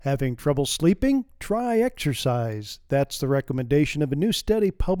Having trouble sleeping? Try exercise. That's the recommendation of a new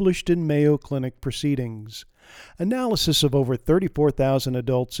study published in Mayo Clinic Proceedings. Analysis of over 34,000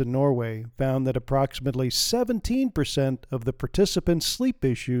 adults in Norway found that approximately 17% of the participants' sleep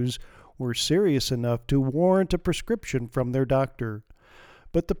issues were serious enough to warrant a prescription from their doctor.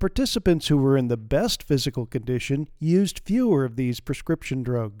 But the participants who were in the best physical condition used fewer of these prescription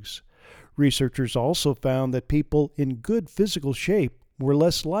drugs. Researchers also found that people in good physical shape were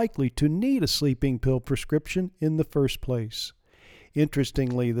less likely to need a sleeping pill prescription in the first place.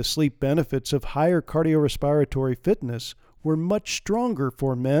 Interestingly, the sleep benefits of higher cardiorespiratory fitness were much stronger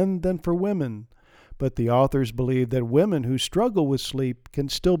for men than for women, but the authors believe that women who struggle with sleep can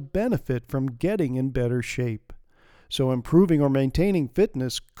still benefit from getting in better shape. So improving or maintaining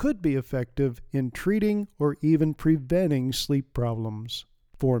fitness could be effective in treating or even preventing sleep problems.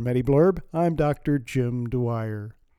 For MediBlurb, I'm Dr. Jim Dwyer.